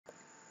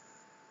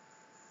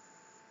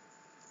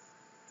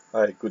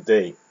Hi, good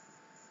day.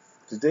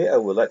 Today I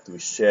would like to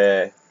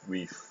share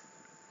with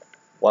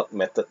what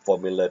method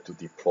formula to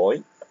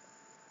deploy.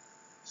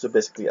 So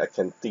basically I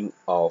can think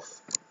of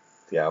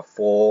there are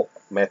four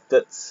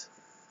methods.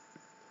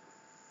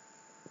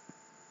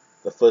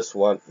 The first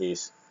one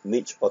is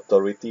niche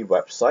authority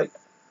website.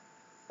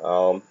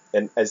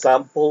 An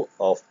example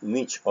of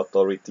niche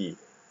authority,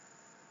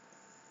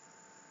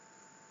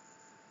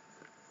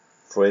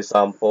 for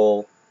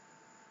example,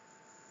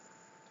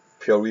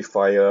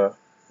 purifier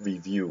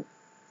review.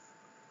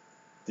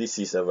 This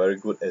is a very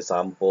good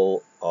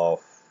example of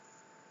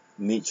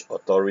niche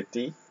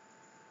authority.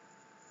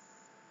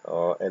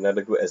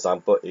 Another good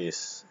example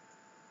is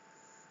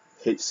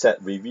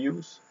headset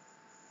reviews,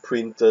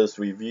 printers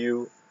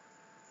review,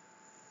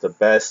 the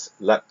best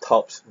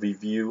laptops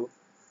review.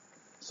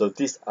 So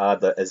these are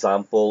the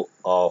example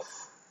of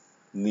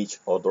niche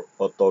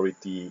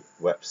authority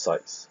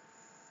websites.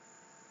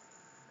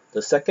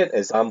 The second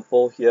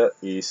example here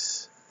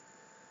is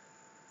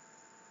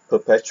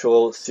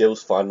perpetual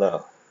sales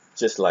funnel,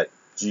 just like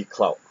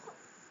GCloud,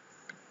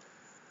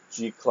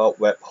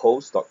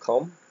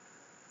 GCloudWebHost.com.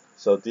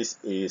 So this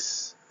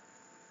is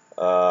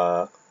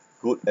a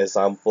good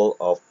example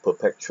of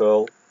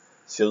perpetual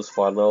sales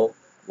funnel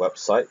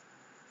website.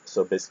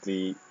 So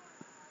basically,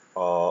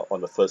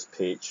 on the first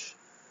page,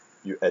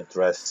 you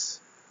address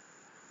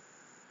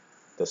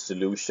the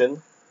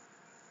solution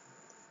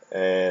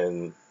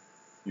and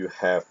you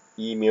have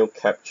email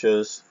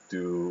captures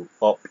to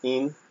opt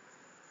in,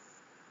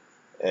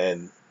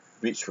 and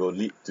which will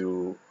lead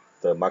to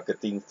the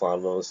marketing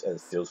funnels and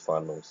sales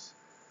funnels.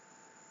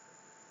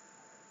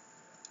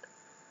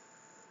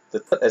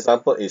 The third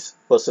example is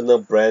personal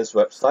brands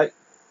website,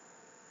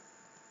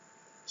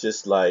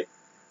 just like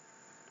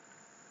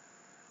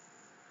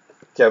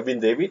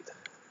Kevin David.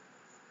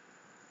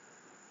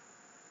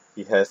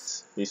 He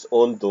has his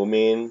own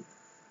domain,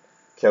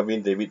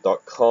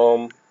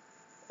 kevindavid.com,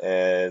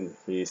 and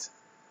he's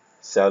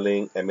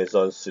selling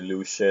Amazon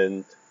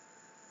solution.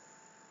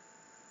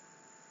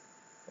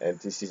 And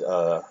this is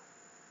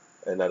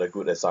another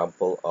good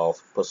example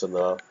of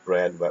personal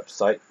brand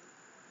website.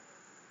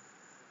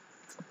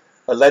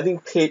 A landing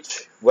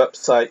page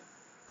website,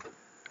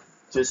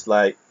 just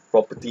like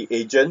property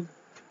agent,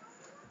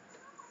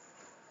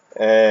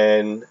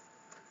 and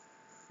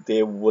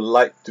they would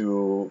like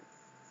to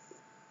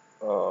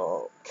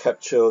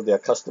capture their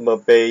customer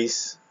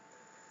base.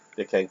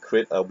 They can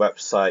create a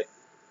website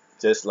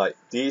just like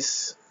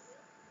this.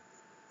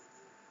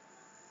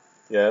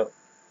 Yeah.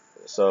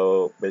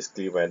 So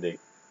basically, when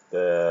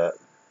the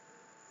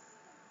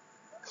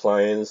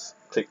clients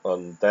click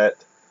on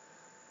that,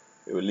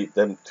 it will lead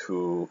them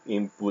to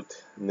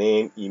input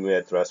name, email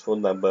address,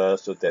 phone number,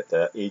 so that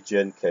the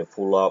agent can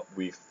follow up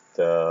with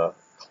the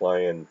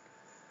client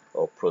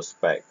or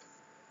prospect.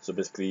 So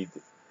basically,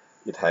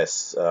 it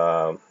has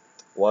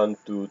 1,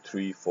 2,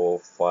 3, 4,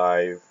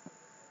 5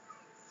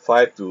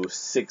 to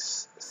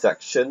 6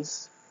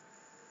 sections,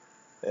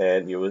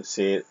 and you will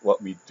see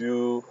what we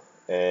do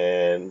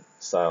and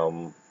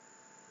some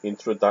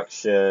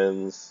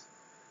introductions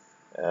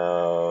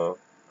and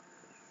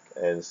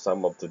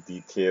some of the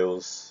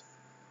details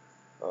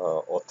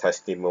or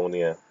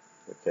testimonial.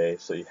 Okay,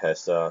 so it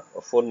has a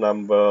phone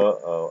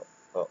number,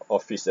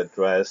 office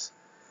address,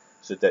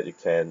 so that you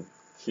can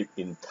keep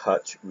in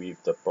touch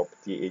with the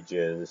property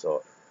agents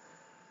or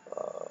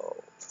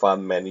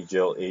fund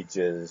manager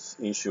agents,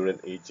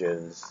 insurance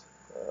agents,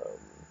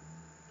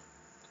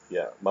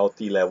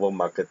 multi-level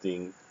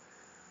marketing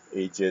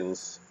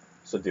agents.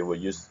 So they will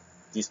use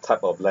this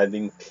type of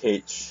landing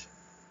page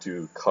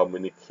to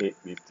communicate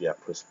with their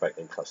prospect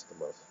and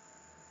customers.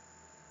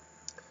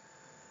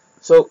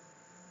 So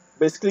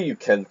basically, you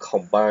can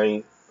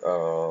combine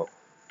uh,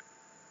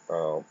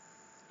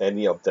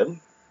 any of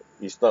them.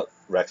 It's not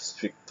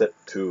restricted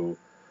to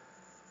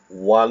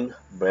one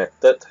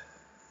method.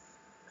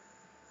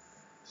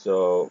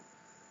 So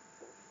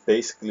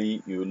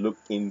basically, you look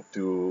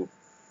into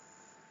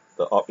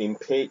the opt-in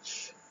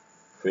page,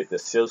 create the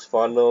sales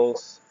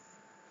funnels,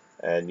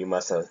 and you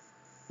must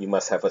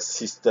have a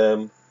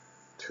system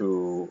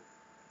to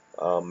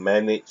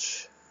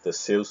manage the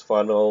sales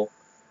funnel.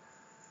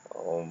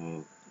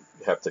 You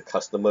have the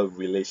customer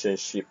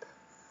relationship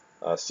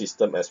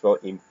system as well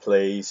in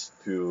place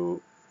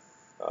to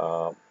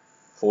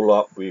follow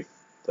up with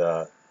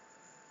the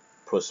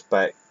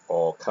prospect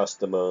or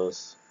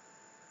customers.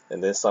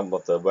 And then some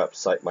of the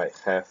website might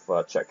have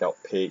a checkout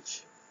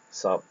page,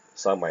 some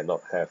might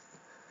not have.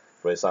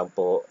 For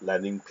example,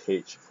 landing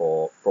page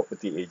for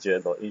property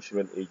agent or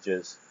insurance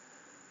agents,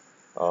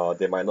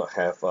 they might not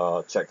have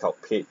a checkout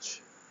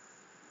page.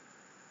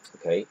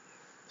 Okay,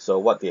 so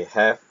what they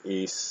have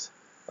is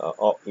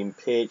opt-in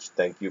page,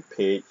 thank you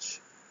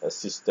page, a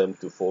system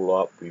to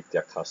follow up with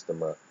their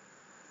customer.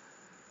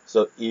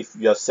 So if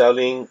you are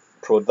selling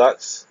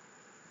products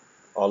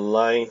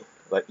online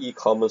like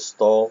e-commerce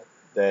store,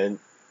 then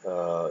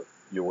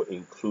you will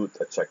include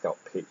a checkout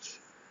page.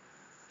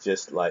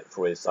 Just like,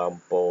 for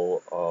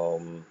example,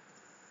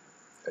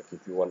 I give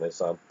you one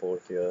example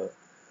here.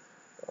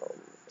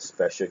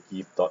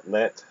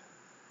 specialgift.net.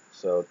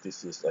 So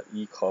this is an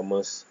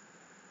e-commerce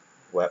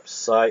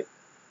website,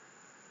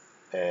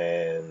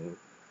 and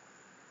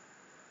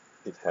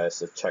it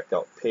has a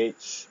checkout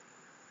page.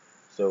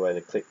 So when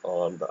you click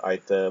on the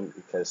item,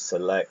 you can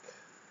select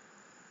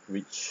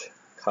which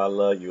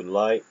color you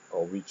like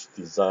or which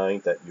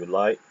design that you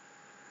like,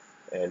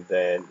 and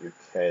then you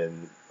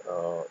can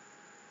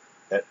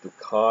add to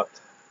cart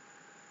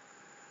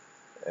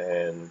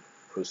and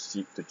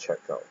proceed to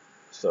checkout.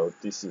 So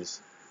this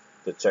is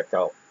the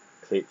checkout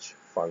page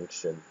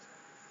function.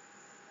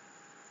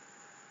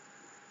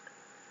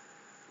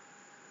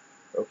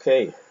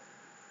 Okay,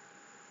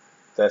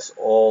 that's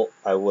all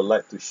I would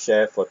like to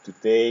share for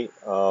today.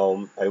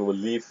 I will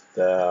leave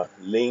the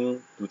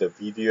link to the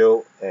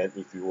video, and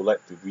if you would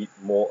like to read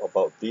more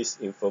about this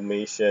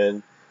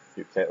information,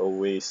 you can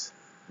always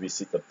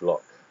visit the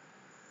blog.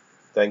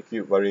 Thank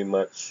you very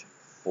much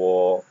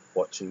for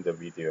watching the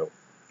video.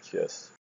 Cheers.